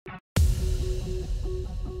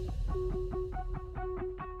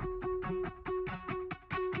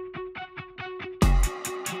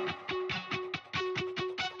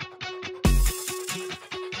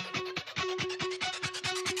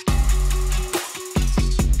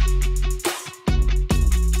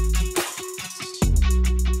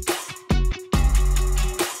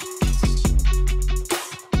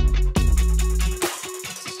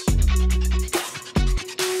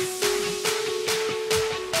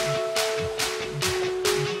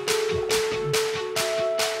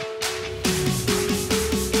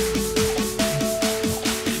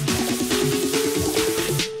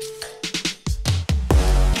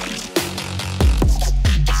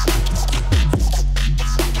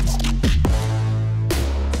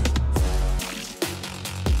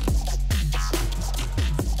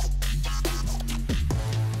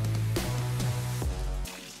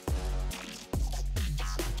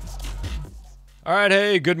All right,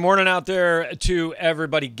 hey, good morning out there to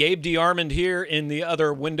everybody. Gabe DeArmond here in the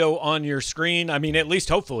other window on your screen. I mean, at least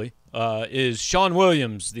hopefully, is Sean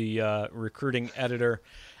Williams, the recruiting editor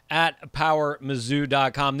at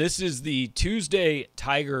PowerMizzou.com. This is the Tuesday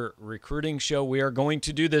Tiger Recruiting Show. We are going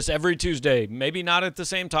to do this every Tuesday. Maybe not at the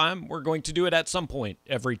same time. We're going to do it at some point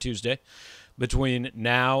every Tuesday between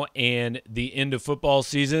now and the end of football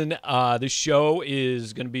season. This show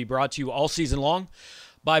is going to be brought to you all season long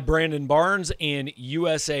by Brandon Barnes and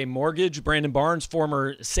USA Mortgage. Brandon Barnes,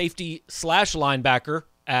 former safety/linebacker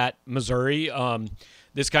at Missouri.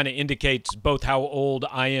 This kind of indicates both how old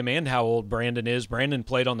I am and how old Brandon is. Brandon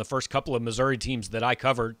played on the first couple of Missouri teams that I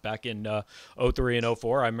covered back in 03 and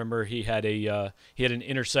 04. I remember he had an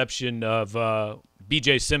interception of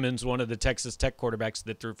B.J. Simmons, one of the Texas Tech quarterbacks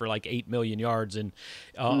that threw for like 8 million yards, and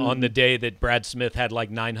on the day that Brad Smith had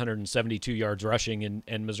like 972 yards rushing,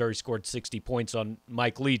 and Missouri scored 60 points on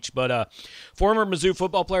Mike Leach. But former Mizzou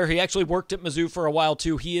football player. He actually worked at Mizzou for a while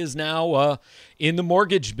too. He is now in the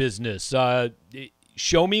mortgage business.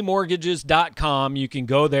 ShowMeMortgages.com. You can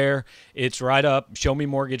go there. It's right up.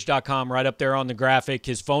 ShowMeMortgage.com, right up there on the graphic.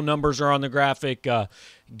 His phone numbers are on the graphic.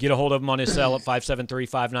 Get a hold of him on his cell at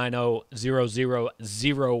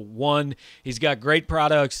 573-590-0001. He's got great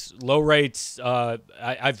products, low rates.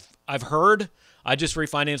 I've heard. I just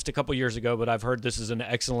refinanced a couple years ago, but I've heard this is an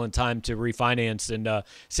excellent time to refinance and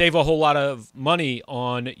save a whole lot of money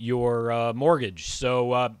on your mortgage.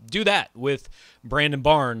 So do that with Brandon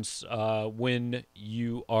Barnes when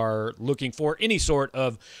you are looking for any sort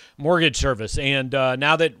of mortgage service. And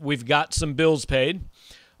now that we've got some bills paid,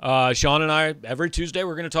 Sean and I, every Tuesday,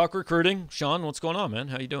 we're going to talk recruiting. Sean, what's going on, man?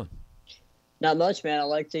 How you doing? Not much, man. I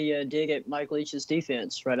like the dig at Mike Leach's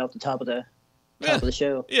defense right off the top of the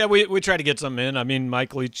show. Yeah, we try to get some in. I mean,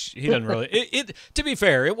 Mike Leach, he doesn't really to be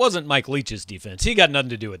fair, it wasn't Mike Leach's defense. He got nothing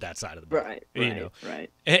to do with that side of the ball. Right.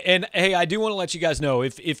 And hey, I do want to let you guys know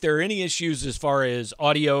if there are any issues as far as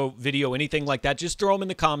audio, video, anything like that, just throw them in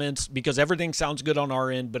the comments, because everything sounds good on our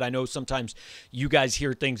end, but I know sometimes you guys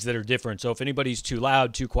hear things that are different. So if anybody's too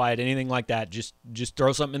loud, too quiet, anything like that, just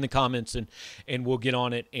throw something in the comments and we'll get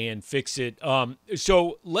on it and fix it.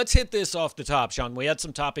 So let's hit this off the top, Sean. We had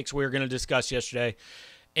some topics we were going to discuss yesterday,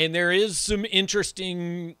 and there is some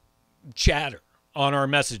interesting chatter on our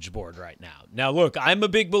message board right now. Now, look, I'm a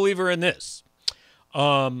big believer in this.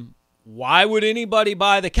 Why would anybody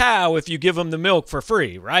buy the cow if you give them the milk for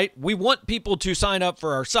free, right? We want people to sign up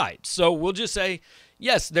for our site. So we'll just say,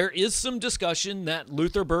 yes, there is some discussion that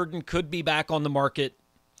Luther Burden could be back on the market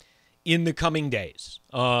in the coming days.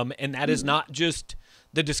 And that is not just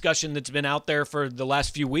the discussion that's been out there for the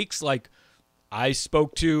last few weeks. Like, I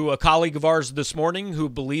spoke to a colleague of ours this morning who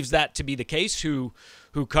believes that to be the case, who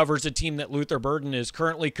covers a team that Luther Burden is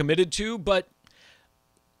currently committed to. But,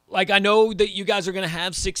 like, I know that you guys are going to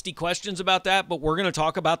have 60 questions about that, but we're going to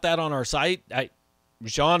talk about that on our site.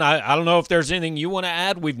 Sean, I don't know if there's anything you want to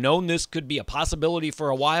add. We've known this could be a possibility for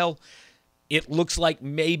a while. It looks like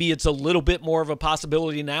maybe it's a little bit more of a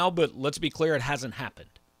possibility now, but let's be clear, it hasn't happened.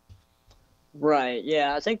 Right.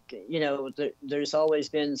 Yeah. I think, there's always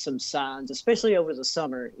been some signs, especially over the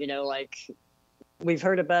summer, like we've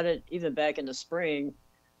heard about it even back in the spring,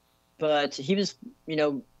 but he was,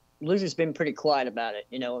 Luther's been pretty quiet about it,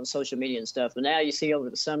 on social media and stuff. But now you see over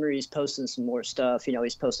the summer, he's posting some more stuff.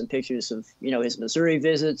 He's posting pictures of, his Missouri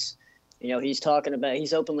visits.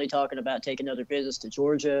 He's openly talking about taking other visits to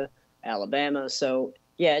Georgia, Alabama. So,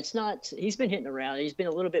 yeah, he's been hitting around. He's been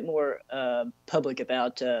a little bit more public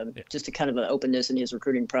about just a kind of an openness in his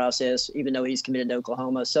recruiting process, even though he's committed to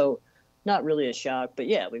Oklahoma. So not really a shock. But,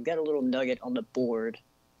 yeah, we've got a little nugget on the board.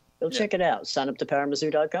 Go check it out. Sign up to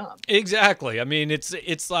PowerMizzou.com. Exactly. I mean,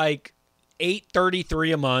 it's like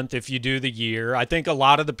 $8.33 a month if you do the year. I think a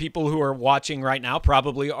lot of the people who are watching right now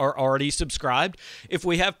probably are already subscribed. If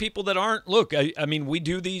we have people that aren't, look, I mean, we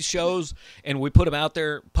do these shows and we put them out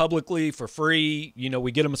there publicly for free.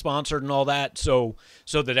 We get them sponsored and all that so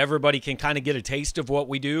that everybody can kind of get a taste of what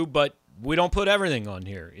we do. But we don't put everything on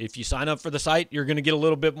here. If you sign up for the site, you're going to get a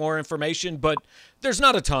little bit more information, but there's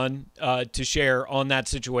not a ton to share on that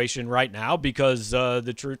situation right now because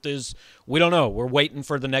the truth is we don't know. We're waiting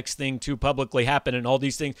for the next thing to publicly happen and all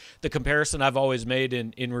these things. The comparison I've always made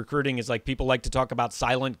in recruiting is like people like to talk about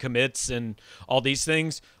silent commits and all these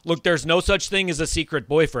things. Look, there's no such thing as a secret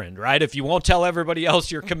boyfriend, right? If you won't tell everybody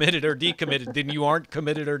else you're committed or decommitted, then you aren't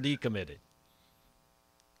committed or decommitted.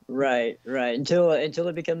 Right. Until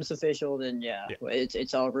it becomes official, then yeah, Yeah.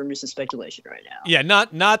 it's all rumors and speculation right now. Yeah,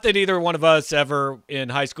 not that either one of us ever in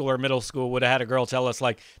high school or middle school would have had a girl tell us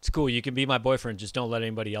like, "It's cool, you can be my boyfriend, just don't let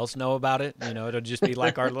anybody else know about it." You know, it'll just be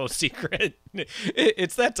like our little secret.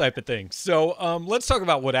 It's that type of thing. So let's talk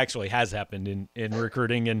about what actually has happened in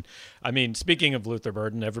recruiting. And I mean, speaking of Luther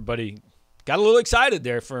Burden, everybody got a little excited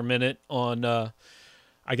there for a minute on.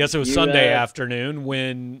 I guess it was Sunday afternoon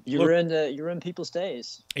when you're in people's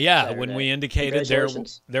days. Yeah, Saturday. when we indicated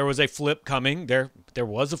there was a flip coming. There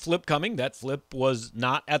was a flip coming. That flip was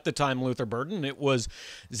not at the time Luther Burden. It was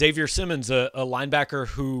Xavier Simmons, a linebacker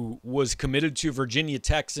who was committed to Virginia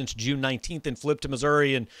Tech since June 19th and flipped to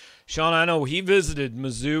Missouri. And Sean, I know he visited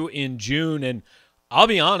Mizzou in June, and I'll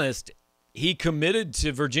be honest, he committed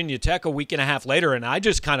to Virginia Tech a week and a half later, and I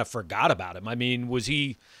just kind of forgot about him. I mean, was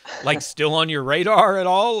he like still on your radar at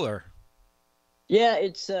all, or? Yeah,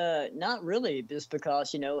 it's not really, just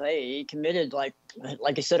because, hey, he committed like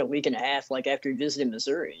I said, a week and a half like after he visited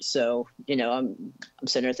Missouri. So, I'm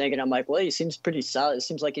sitting there thinking, I'm like, well, he seems pretty solid. It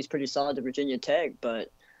seems like he's pretty solid to Virginia Tech, but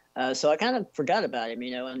so I kind of forgot about him,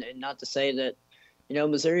 and not to say that,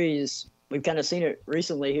 Missouri's. We've kind of seen it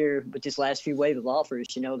recently here with this last few wave of offers.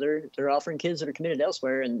 They're offering kids that are committed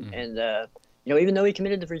elsewhere, and even though he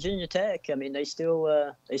committed to Virginia Tech, I mean, they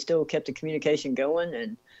still kept the communication going,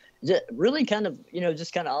 and really kind of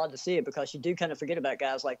just kind of odd to see it, because you do kind of forget about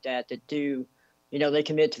guys like that do, they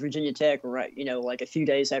commit to Virginia Tech right, like a few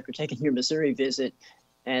days after taking your Missouri visit,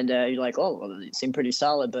 and you're like, oh, well, it seemed pretty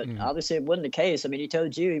solid, but obviously it wasn't the case. I mean, he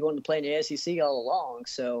told you he wanted to play in the SEC all along,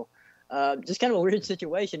 so. Just kind of a weird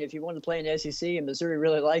situation. If you wanted to play in the SEC and Missouri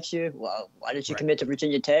really likes you, well, why did you commit to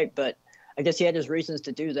Virginia Tech? But I guess he had his reasons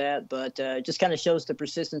to do that. But it just kind of shows the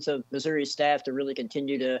persistence of Missouri's staff to really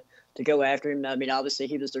continue to go after him. I mean, obviously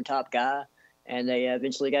he was their top guy, and they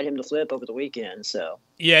eventually got him to flip over the weekend. So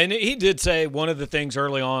yeah, and he did say one of the things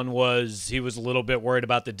early on was he was a little bit worried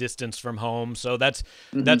about the distance from home. So that's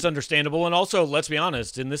understandable. And also, let's be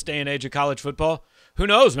honest, in this day and age of college football, who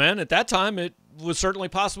knows, man? At that time, it was certainly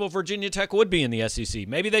possible Virginia Tech would be in the SEC.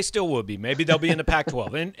 Maybe they still would be. Maybe they'll be in the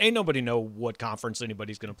Pac-12. And ain't nobody know what conference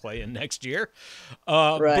anybody's going to play in next year.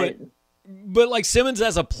 Right. But like Simmons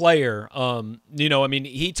as a player, I mean,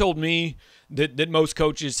 he told me that most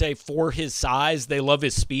coaches say for his size, they love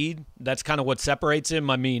his speed. That's kind of what separates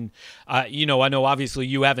him. I mean, I know obviously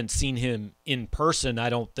you haven't seen him in person,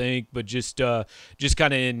 I don't think, but just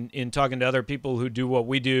kind of in talking to other people who do what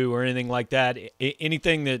we do or anything like that,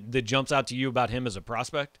 anything that jumps out to you about him as a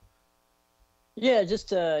prospect? Yeah,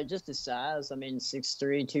 just his size. I mean, 6'3",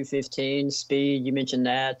 215, speed. You mentioned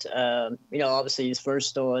that. Obviously he's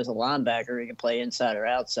versatile as a linebacker. He can play inside or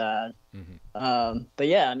outside. But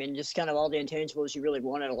yeah, I mean, just kind of all the intangibles you really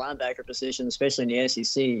want at a linebacker position, especially in the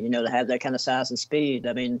SEC. To have that kind of size and speed.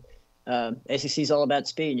 I mean, SEC is all about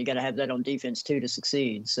speed, and you got to have that on defense too to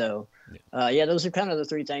succeed. So, those are kind of the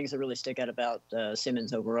three things that really stick out about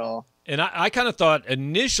Simmons overall. And I kind of thought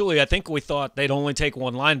initially, I think we thought they'd only take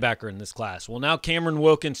one linebacker in this class. Well, now Cameron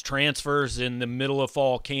Wilkins transfers in the middle of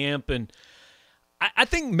fall camp, and I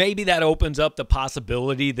think maybe that opens up the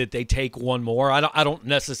possibility that they take one more. I don't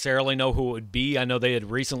necessarily know who it would be. I know they had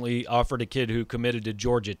recently offered a kid who committed to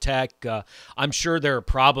Georgia Tech. I'm sure there are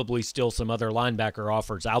probably still some other linebacker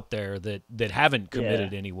offers out there that haven't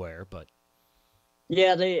committed anywhere, but.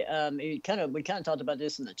 Yeah, we kind of talked about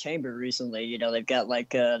this in the chamber recently. They've got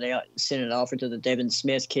they sent an offer to the Devin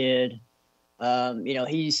Smith kid.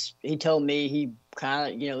 He told me he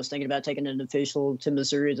kind of was thinking about taking an official to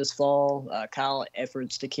Missouri this fall. Kyle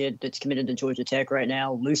Efforts, the kid that's committed to Georgia Tech right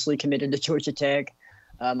now, loosely committed to Georgia Tech.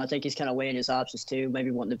 I think he's kind of weighing his options too, maybe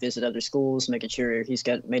wanting to visit other schools, making sure he's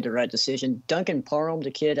made the right decision. Duncan Parham, the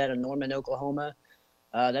kid out of Norman, Oklahoma.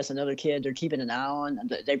 That's another kid they're keeping an eye on.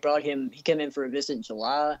 They brought him. He came in for a visit in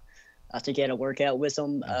July. I think he had a workout with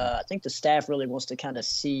them. I think the staff really wants to kind of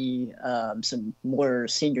see some more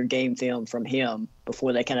senior game film from him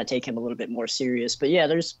before they kind of take him a little bit more serious. But yeah,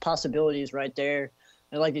 there's possibilities right there.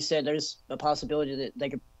 And like you said, there's a possibility that they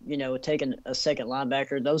could, take a second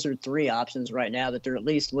linebacker. Those are three options right now that they're at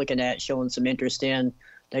least looking at, showing some interest in.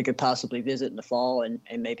 They could possibly visit in the fall and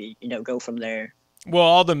maybe, go from there. Well,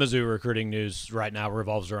 all the Mizzou recruiting news right now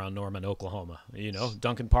revolves around Norman, Oklahoma.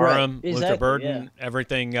 Duncan Parham, right, exactly, Luther Burden,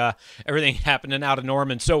 everything happening out of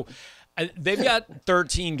Norman. So they've got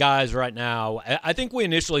 13 guys right now. I think we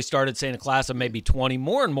initially started saying a class of maybe 20.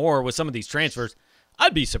 More and more with some of these transfers,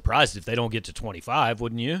 I'd be surprised if they don't get to 25,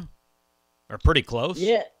 wouldn't you? Or pretty close.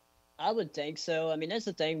 Yeah. I would think so. I mean, that's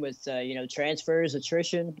the thing with transfers,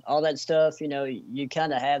 attrition, all that stuff. You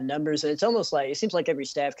kind of have numbers. It's almost like it seems like every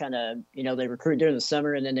staff kind of they recruit during the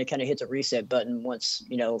summer and then they kind of hit the reset button once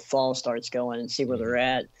fall starts going and see where they're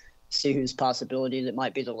at, see whose possibility that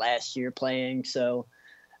might be the last year playing. So,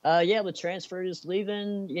 yeah, with transfers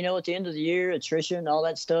leaving, at the end of the year, attrition, all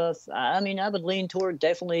that stuff. I mean, I would lean toward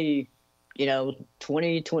definitely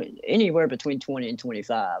 20, anywhere between 20 and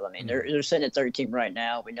 25. I mean, they're sitting at 13 right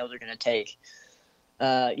now. We know they're going to take,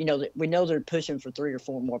 we know they're pushing for 3 or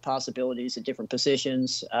 4 more possibilities at different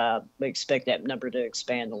positions. We expect that number to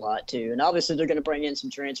expand a lot too. And obviously they're going to bring in some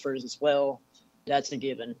transfers as well. That's a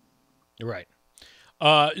given. Right.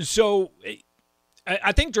 So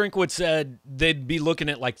I think Drinkwitz said they'd be looking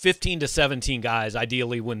at like 15 to 17 guys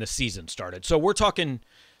ideally when the season started. So we're talking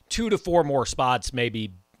 2 to 4 more spots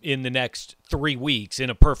maybe in the next 3 weeks in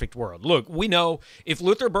a perfect world. Look, we know if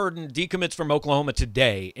Luther Burden decommits from Oklahoma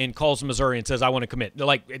today and calls Missouri and says, I want to commit,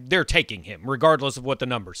 they're taking him regardless of what the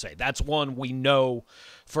numbers say. That's one we know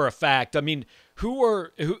for a fact. I mean, who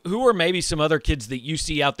are maybe some other kids that you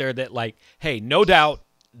see out there that hey, no doubt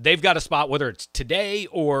they've got a spot, whether it's today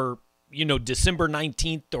or, December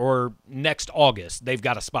 19th or next August, they've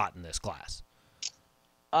got a spot in this class?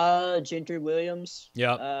 Gentry Williams.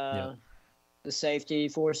 Yeah. The safety,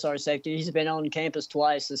 4-star safety. He's been on campus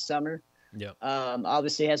twice this summer. Yep.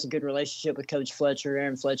 Obviously has a good relationship with Coach Fletcher,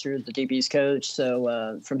 Aaron Fletcher, the DB's coach.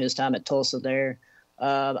 So from his time at Tulsa there.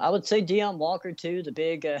 I would say Deion Walker too, the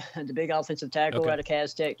big offensive tackle out of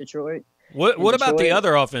Cass Tech, Detroit. What about the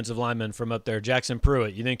other offensive lineman from up there, Jackson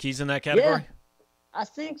Pruitt? You think he's in that category? Yeah. I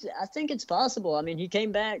think it's possible. I mean, he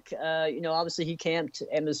came back. Obviously he camped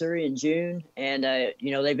at Missouri in June, and they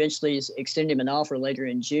eventually extended him an offer later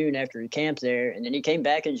in June after he camped there, and then he came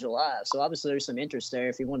back in July. So obviously there's some interest there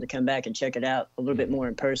if he wanted to come back and check it out a little bit more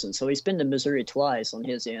in person. So he's been to Missouri twice on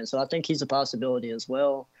his end, so I think he's a possibility as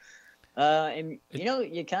well. And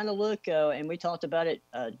you kind of look, and we talked about it.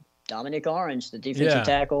 Dominic Orange, the defensive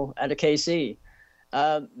tackle out of KC,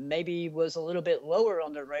 maybe was a little bit lower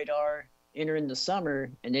on the radar entering the summer,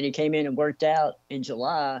 and then he came in and worked out in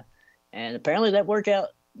July, and apparently that workout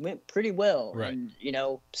went pretty well. Right. And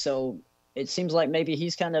so it seems like maybe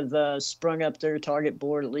he's kind of sprung up their target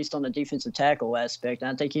board, at least on the defensive tackle aspect. And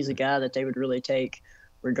I think he's a guy that they would really take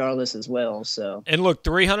regardless as well. So, and look,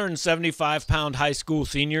 375-pound high school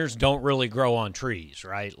seniors don't really grow on trees,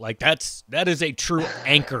 right? That is a true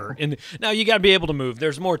anchor. And now you got to be able to move.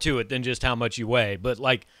 There's more to it than just how much you weigh, but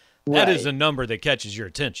that is a number that catches your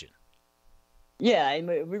attention. Yeah, and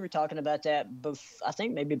we were talking about that, I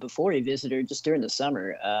think maybe before he visited, just during the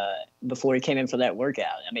summer, before he came in for that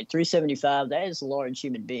workout. I mean, 375, that is a large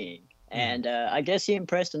human being. And I guess he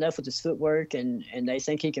impressed enough with his footwork, and they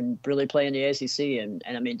think he can really play in the SEC. And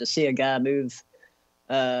I mean, to see a guy move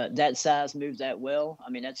that size, move that well, I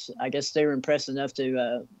mean, I guess they were impressed enough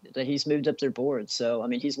that he's moved up their board. So, I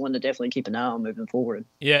mean, he's one to definitely keep an eye on moving forward.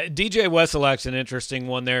 Yeah, DJ Wesolak's an interesting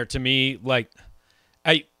one there to me.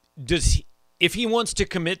 If he wants to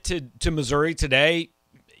commit to Missouri today,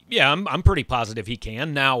 yeah, I'm pretty positive he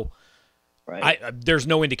can. Now, right. There's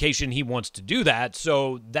no indication he wants to do that,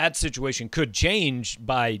 so that situation could change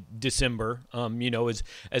by December,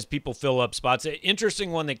 as people fill up spots. An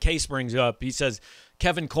interesting one that Case brings up, he says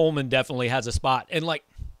Kevin Coleman definitely has a spot. And,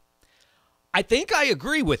 I think I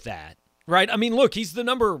agree with that, right? I mean, look, he's the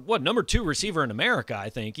number 2 receiver in America,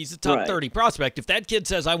 I think. He's a top 30 prospect. If that kid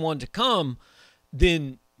says, I want to come,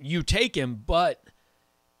 then you take him. But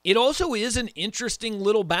it also is an interesting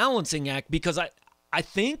little balancing act because I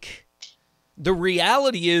think the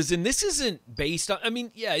reality is, and this isn't based on, I mean,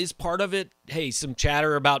 yeah, is part of it, hey, some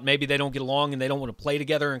chatter about maybe they don't get along and they don't want to play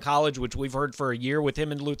together in college, which we've heard for a year with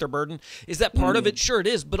him and Luther Burden. Is that part of it? Sure it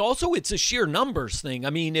is. But also it's a sheer numbers thing. I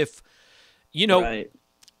mean, if,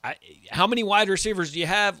 how many wide receivers do you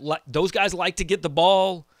have? Those guys like to get the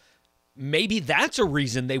ball. Maybe that's a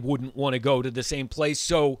reason they wouldn't want to go to the same place.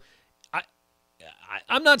 So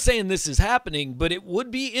I'm not saying this is happening, but it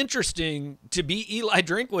would be interesting to be Eli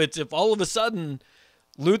Drinkwitz if all of a sudden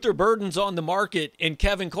Luther Burden's on the market and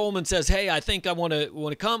Kevin Coleman says, hey, I think I want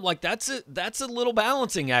to come. That's a little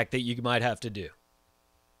balancing act that you might have to do.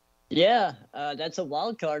 Yeah, that's a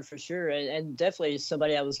wild card for sure, and definitely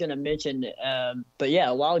somebody I was going to mention. But yeah,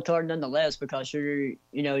 a wild card nonetheless, because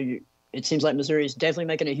it seems like Missouri is definitely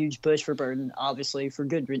making a huge push for Burden, obviously for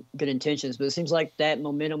good intentions. But it seems like that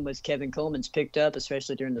momentum with Kevin Coleman's picked up,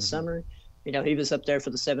 especially during the summer. He was up there for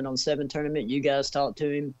the 7-on-7 tournament. You guys talked to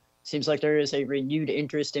him. Seems like there is a renewed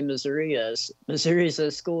interest in Missouri. Missouri is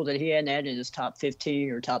a school that he hadn't had in his top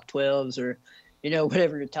 15 or top 12s or,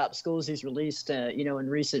 whatever top schools he's released, in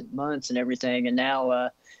recent months and everything. And now,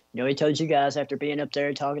 You know, he told you guys after being up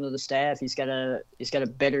there talking to the staff, he's got a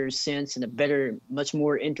better sense and a better, much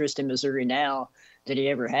more interest in Missouri now than he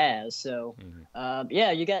ever has. So,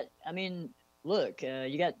 yeah, you got. I mean, look,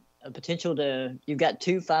 you got a potential to. You've got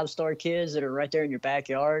 2 5-star kids that are right there in your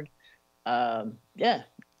backyard. Yeah,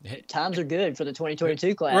 times are good for the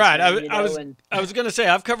 2022 class. Right. Man, I was going to say,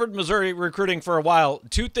 I've covered Missouri recruiting for a while.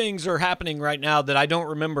 2 things are happening right now that I don't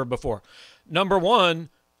remember before. Number one,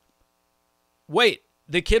 wait,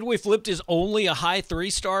 the kid we flipped is only a high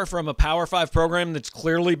 3-star from a Power 5 program that's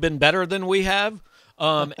clearly been better than we have.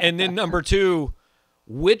 And then number 2,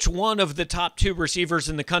 which one of the top 2 receivers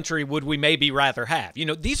in the country would we maybe rather have? You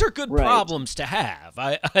know, these are good problems to have.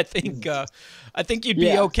 I think you'd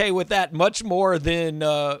be okay with that much more than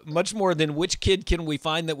which kid can we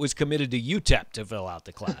find that was committed to UTEP to fill out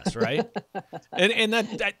the class, right? and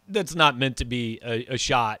that's not meant to be a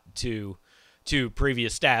shot to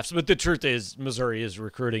previous staffs, but the truth is Missouri is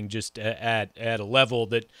recruiting just at a level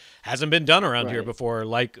that hasn't been done around here before.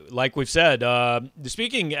 Like we've said,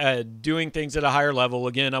 speaking doing things at a higher level.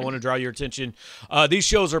 Again, I want to draw your attention. These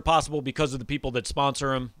shows are possible because of the people that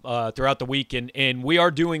sponsor them throughout the week, and we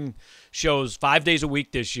are doing shows 5 days a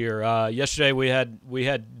week this year. Yesterday we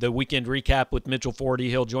had the weekend recap with Mitchell Forty.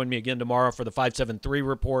 He'll join me again tomorrow for the 573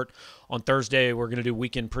 report. On Thursday, we're going to do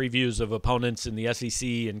weekend previews of opponents in the SEC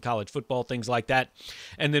and college football, things like that.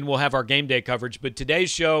 And then we'll have our game day coverage. But today's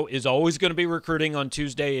show is always going to be recruiting on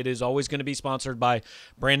Tuesday. It is always going to be sponsored by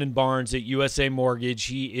Brandon Barnes at USA Mortgage.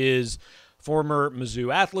 He is former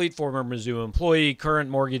Mizzou athlete, former Mizzou employee, current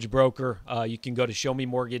mortgage broker. You can go to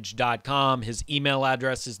showmemortgage.com. His email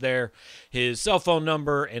address is there. His cell phone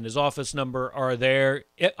number and his office number are there.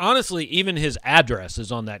 Honestly, even his address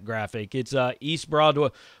is on that graphic. It's East Broadway.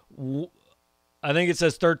 I think it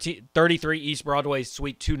says 33 East Broadway,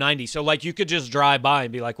 Suite 290. So, like, you could just drive by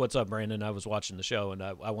and be like, "What's up, Brandon? I was watching the show, and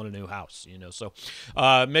I want a new house." You know, so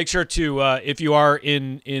make sure to, if you are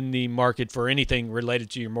in the market for anything related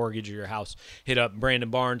to your mortgage or your house, hit up Brandon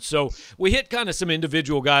Barnes. So we hit kind of some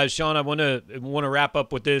individual guys. Sean, I want to wrap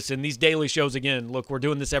up with this. And these daily shows, again, look, we're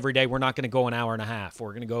doing this every day. We're not going to go an hour and a half.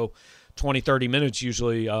 We're going to go 20, 30 minutes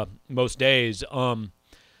usually most days.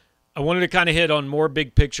 I wanted to kind of hit on more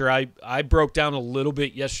big picture. I broke down a little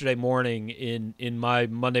bit yesterday morning in my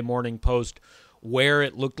Monday morning post where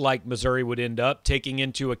it looked like Missouri would end up, taking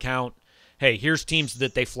into account, hey, here's teams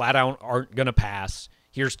that they flat out aren't going to pass.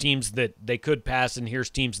 Here's teams that they could pass, and here's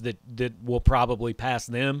teams that will probably pass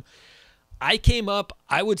them. I came up,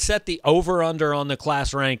 I would set the over-under on the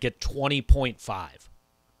class rank at 20.5.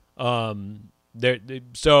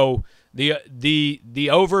 So the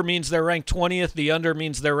over means they're ranked 20th. The under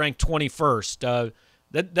means they're ranked 21st.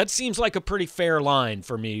 That seems like a pretty fair line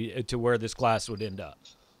for me to where this class would end up.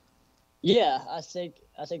 Yeah, I think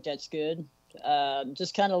that's good.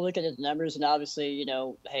 Just kind of looking at the numbers, and obviously, you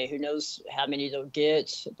know, hey, who knows how many they'll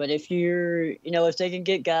get? But if if they can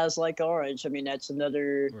get guys like Orange, I mean, that's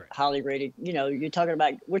another highly rated. You know, we're talking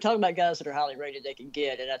about guys that are highly rated they can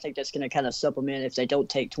get, and I think that's going to kind of supplement if they don't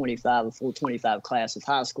take a full 25 class of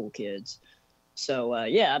high school kids. So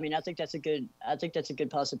yeah, I mean, I think that's a good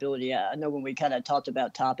possibility. I know when we kind of talked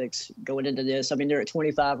about topics going into this, I mean, they're at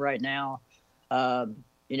 25 right now.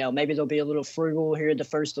 You know, maybe they'll be a little frugal here at the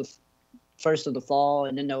first of the fall,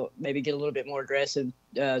 and then they'll maybe get a little bit more aggressive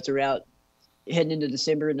throughout heading into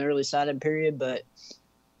December in the early signing period. But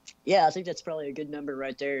yeah, I think that's probably a good number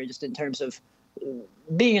right there, just in terms of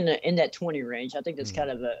being in that 20 range. I think that's kind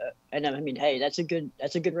of and I mean, hey, that's a good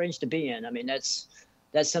range to be in. I mean, that's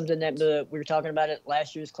something that we were talking about at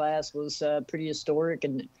last year's class was pretty historic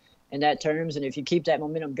in that terms. And if you keep that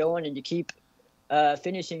momentum going and you keep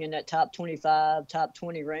finishing in that top 25, top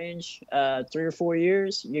 20 range, 3 or 4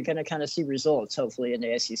 years, you're going to kind of see results, hopefully, in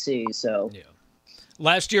the SEC. So, yeah.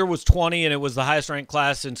 Last year was 20, and it was the highest ranked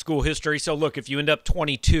class in school history. So, look, if you end up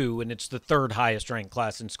 22 and it's the 3rd highest ranked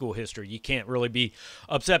class in school history, you can't really be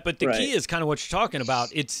upset. But the key is kind of what you're talking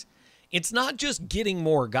about. It's not just getting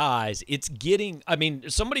more guys. It's getting – I mean,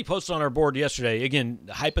 somebody posted on our board yesterday, again,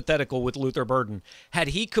 hypothetical with Luther Burden. Had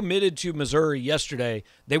he committed to Missouri yesterday,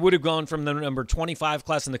 they would have gone from the number 25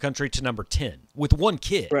 class in the country to number 10 with one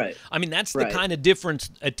kid. Right. I mean, that's the kind of difference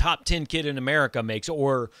a top 10 kid in America makes,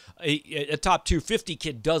 or a top 250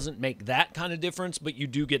 kid doesn't make that kind of difference, but you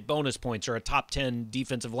do get bonus points, or a top 10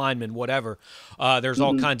 defensive lineman, whatever. There's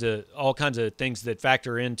all kinds of things that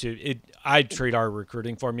factor into it. I treat our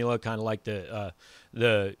recruiting formula kind of like the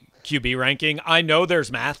QB ranking. I know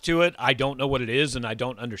there's math to it. I don't know what it is, and I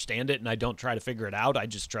don't understand it, and I don't try to figure it out. I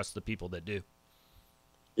just trust the people that do.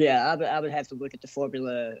 Yeah, I would have to look at the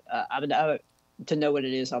formula. to know what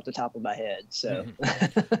it is off the top of my head. So,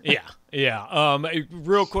 yeah.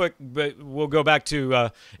 Real quick, but we'll go back to,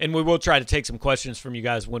 and we will try to take some questions from you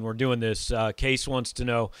guys when we're doing this. Case wants to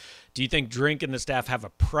know, do you think Drink and the staff have a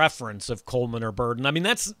preference of Coleman or Burden? I mean,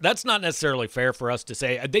 that's not necessarily fair for us to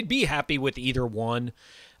say. They'd be happy with either one.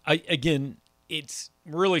 Again, it's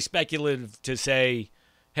really speculative to say,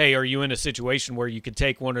 hey, are you in a situation where you could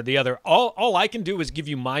take one or the other? All I can do is give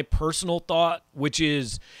you my personal thought, which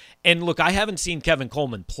is, and look, I haven't seen Kevin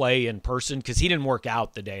Coleman play in person because he didn't work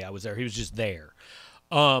out the day I was there. He was just there.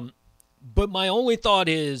 But my only thought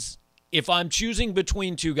is, if I'm choosing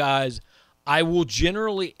between two guys, I will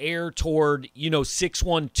generally err toward,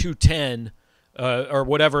 6'1", 210, or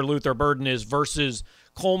whatever Luther Burden is, versus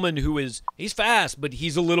Coleman, he's fast, but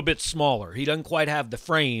he's a little bit smaller. He doesn't quite have the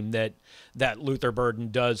frame that Luther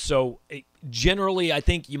Burden does. So generally, I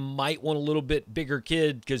think you might want a little bit bigger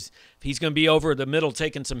kid, because if he's going to be over the middle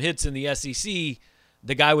taking some hits in the SEC,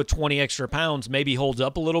 the guy with 20 extra pounds maybe holds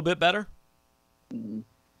up a little bit better.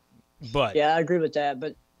 But yeah, I agree with that.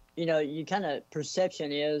 But, you kind of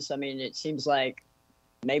perception is, I mean, it seems like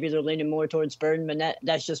maybe they're leaning more towards Burden, but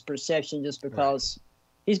that's just perception, just because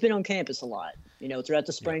he's been on campus a lot, throughout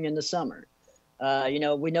the spring and the summer.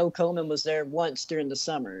 We know Coleman was there once during the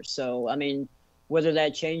summer. So, I mean, whether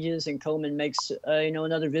that changes and Coleman makes,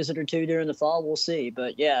 another visit or two during the fall, we'll see.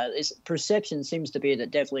 But, yeah, perception seems to be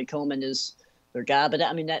that definitely Coleman is their guy. But,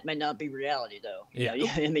 I mean, that may not be reality, though.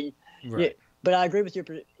 I mean, right. But I agree with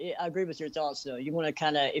your thoughts, though. You want to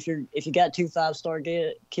kind of, if you got 2 5-star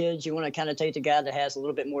kids, you want to kind of take the guy that has a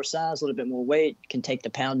little bit more size, a little bit more weight, can take the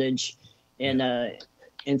poundage in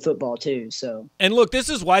football too. So, and look, this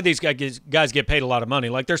is why these guys get paid a lot of money.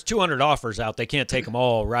 Like, there's 200 offers out. They can't take them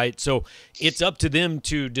all, right? So it's up to them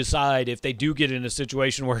to decide if they do get in a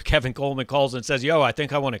situation where Kevin Coleman calls and says, yo, I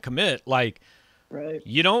think I want to commit. Like, right.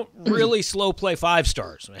 You don't really slow play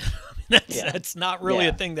 5-stars, man. That's not really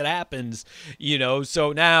a thing that happens,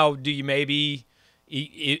 So now, do you maybe,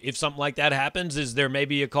 if something like that happens, is there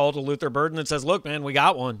maybe a call to Luther Burden that says, look, man, we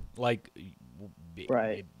got one. Like,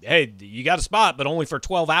 right. Hey, you got a spot, but only for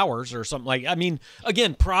 12 hours or something like. I mean,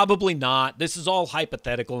 again, probably not. This is all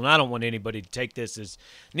hypothetical, and I don't want anybody to take this as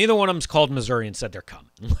neither one of them's called Missouri and said they're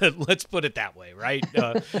coming. Let's put it that way, right?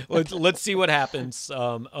 Let's see what happens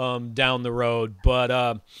down the road.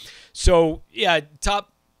 But so yeah, top.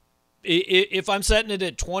 If I'm setting it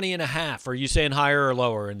at 20.5, are you saying higher or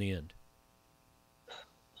lower in the end?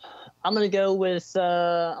 I'm gonna go with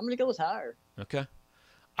higher. Okay.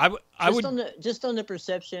 Just on the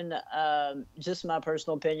perception, just my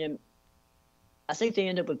personal opinion, I think they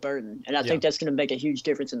end up with Burden, and I think that's going to make a huge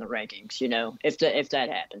difference in the rankings. If that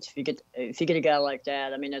happens, if you get a guy like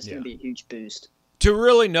that, I mean, that's going to be a huge boost. To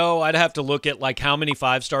really know, I'd have to look at like how many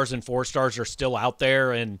 5-stars and 4-stars are still out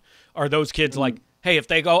there, and are those kids like, hey, if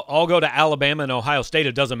they all go to Alabama and Ohio State,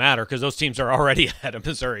 it doesn't matter because those teams are already ahead of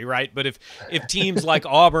Missouri, right? But if teams like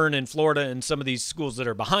Auburn and Florida and some of these schools that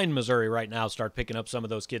are behind Missouri right now start picking up some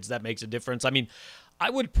of those kids, that makes a difference. I mean,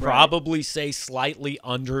 I would probably say slightly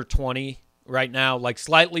under 20 right now, like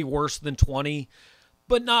slightly worse than 20,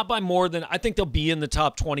 but not by more than, I think they'll be in the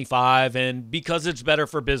top 25, and because it's better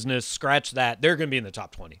for business, scratch that. They're going to be in the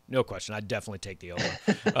top 20. No question. I'd definitely take the over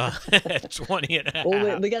at 20.5.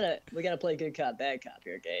 Well, we gotta play good cop, bad cop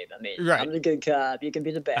here, Gabe. I mean, I'm the good cop. You can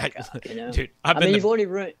be the bad cop, Dude, you've already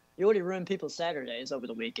ruined people's Saturdays over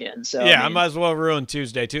the weekend. So yeah, I might as well ruin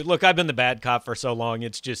Tuesday too. Look, I've been the bad cop for so long.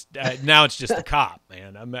 It's just now it's just the cop,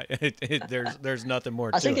 man. There's nothing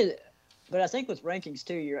more to it. But I think with rankings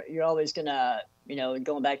too, you're always gonna,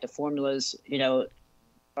 going back to formulas,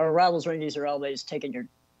 our rivals rankings are always taking your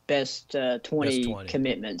best 20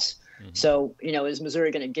 commitments. Mm-hmm. So, is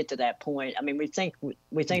Missouri going to get to that point? I mean, we think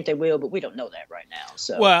they will, but we don't know that right now.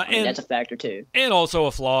 So, that's a factor too. And also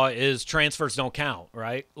a flaw is transfers don't count,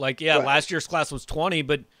 right? Like, last year's class was 20,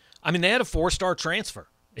 but I mean, they had a 4-star transfer.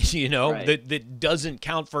 That doesn't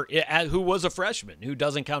count for who was a freshman, who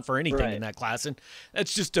doesn't count for anything in that class, and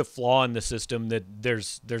that's just a flaw in the system that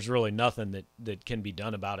there's really nothing that can be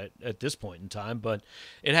done about it at this point in time, but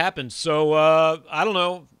it happens. So I don't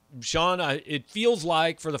know, Sean, it feels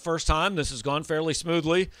like for the first time this has gone fairly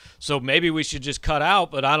smoothly, so maybe we should just cut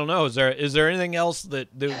out, but I don't know, is there anything else that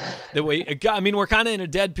we, I mean, we're kind of in a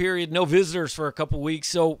dead period, no visitors for a couple weeks,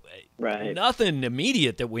 so nothing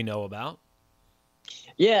immediate that we know about.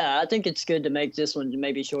 Yeah, I think it's good to make this one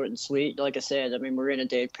maybe short and sweet. Like I said, I mean, we're in a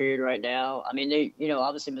dead period right now. I mean, they,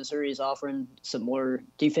 obviously Missouri is offering some more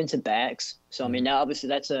defensive backs. So, I mean, now obviously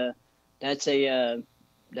that's a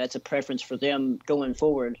preference for them going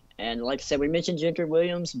forward. And like I said, we mentioned Gentry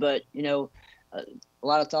Williams, but, a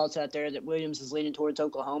lot of thoughts out there that Williams is leaning towards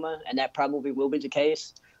Oklahoma, and that probably will be the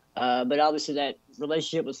case. But obviously, that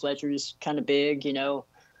relationship with Fletcher is kind of big, you know.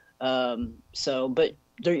 But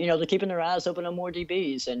they're keeping their eyes open on more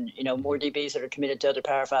DBs, and more DBs that are committed to other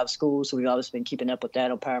Power 5 schools. So we've obviously been keeping up with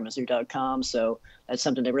that on PowerMizzou.com. So that's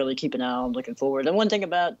something to really keep an eye on, looking forward. And one thing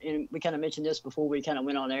about, and we kind of mentioned this before we kind of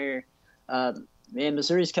went on air. Man,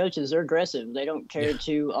 Missouri's coaches, they're aggressive. They don't care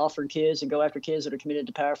to offer kids and go after kids that are committed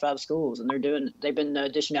to Power 5 schools, and they've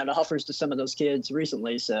been dishing out offers to some of those kids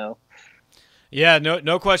recently. So. Yeah,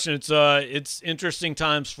 no question. It's interesting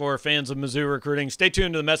times for fans of Mizzou recruiting. Stay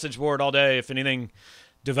tuned to the message board all day. If anything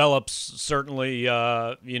develops, certainly,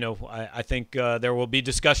 I think there will be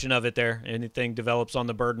discussion of it there. Anything develops on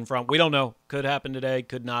the Burden front, we don't know. Could happen today,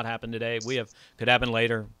 could not happen today. Could happen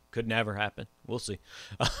later. Could never happen. We'll see.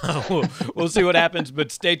 We'll see what happens,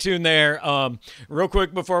 but stay tuned there. Real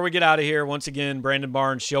quick before we get out of here, once again, Brandon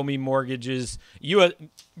Barnes, Show Me Mortgages.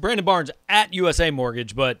 Brandon Barnes at USA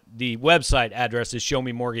Mortgage, but the website address is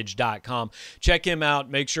showmemortgage.com. Check him out.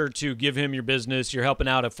 Make sure to give him your business. You're helping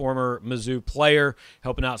out a former Mizzou player,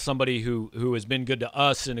 helping out somebody who has been good to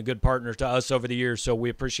us and a good partner to us over the years, so we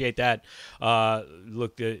appreciate that.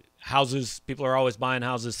 Houses, people are always buying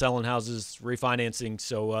houses, selling houses, refinancing,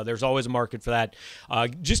 so there's always a market for that.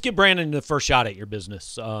 Just give Brandon the first shot at your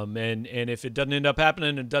business, and if it doesn't end up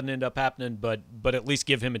happening, it doesn't end up happening, but at least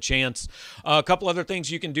give him a chance. A couple other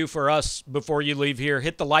things you can do for us before you leave here.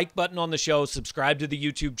 Hit the like button on the show, subscribe to the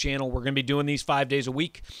YouTube channel. We're going to be doing these 5 days a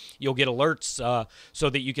week. You'll get alerts so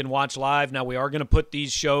that you can watch live. Now, we are going to put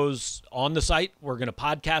these shows on the site. We're going to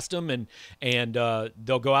podcast them, and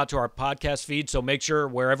they'll go out to our podcast feed, so make sure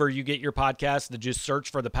wherever you get your podcast to just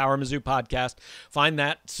search for the Power Mizzou podcast. Find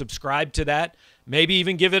that, subscribe to that, maybe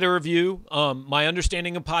even give it a review. My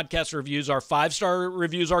understanding of podcast reviews are 5-star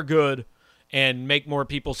reviews are good and make more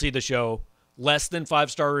people see the show. Less than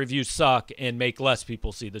 5-star reviews suck and make less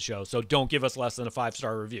people see the show. So don't give us less than a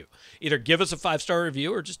 5-star review. Either give us a 5-star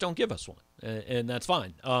review or just don't give us one, and that's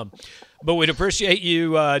fine. But we'd appreciate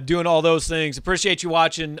you doing all those things. Appreciate you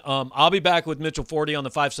watching. I'll be back with Mitchell Forty on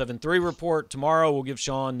the 573 report tomorrow. We'll give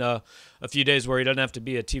Sean a few days where he doesn't have to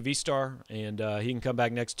be a TV star, and he can come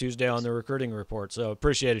back next Tuesday on the recruiting report. So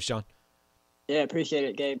appreciate it, Sean. Yeah, appreciate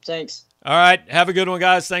it, Gabe. Thanks. All right. Have a good one,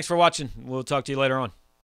 guys. Thanks for watching. We'll talk to you later on.